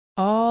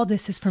All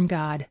this is from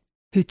God,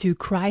 who through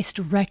Christ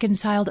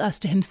reconciled us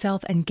to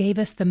himself and gave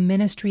us the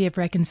ministry of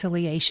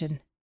reconciliation.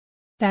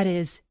 That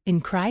is,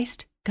 in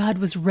Christ, God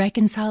was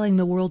reconciling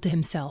the world to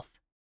himself,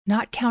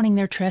 not counting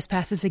their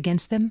trespasses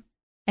against them,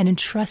 and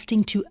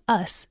entrusting to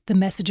us the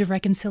message of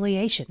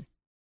reconciliation.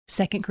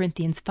 2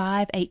 Corinthians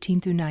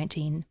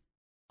 5:18-19.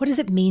 What does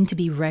it mean to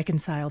be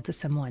reconciled to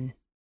someone?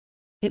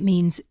 It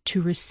means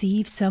to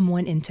receive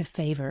someone into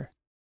favor.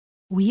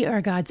 We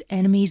are God's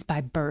enemies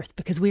by birth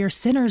because we are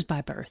sinners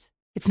by birth.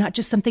 It's not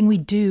just something we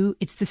do,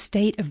 it's the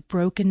state of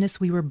brokenness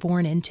we were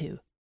born into.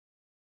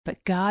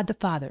 But God the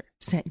Father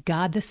sent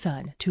God the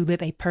Son to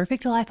live a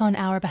perfect life on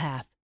our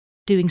behalf,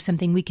 doing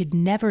something we could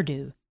never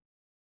do,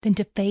 than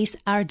to face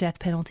our death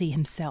penalty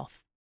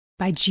himself.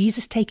 By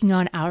Jesus taking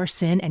on our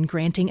sin and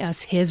granting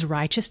us his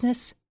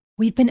righteousness,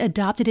 we've been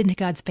adopted into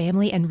God's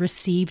family and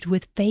received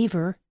with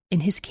favor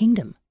in his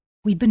kingdom.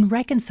 We've been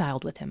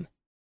reconciled with him.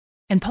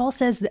 And Paul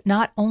says that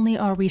not only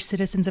are we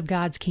citizens of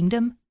God's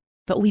kingdom,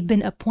 but we've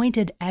been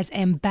appointed as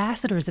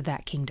ambassadors of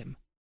that kingdom.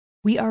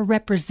 We are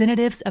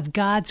representatives of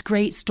God's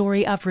great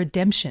story of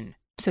redemption.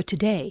 So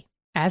today,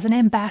 as an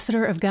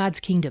ambassador of God's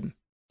kingdom,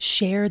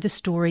 share the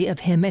story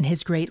of him and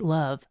his great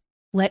love.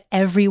 Let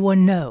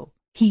everyone know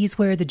he's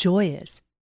where the joy is.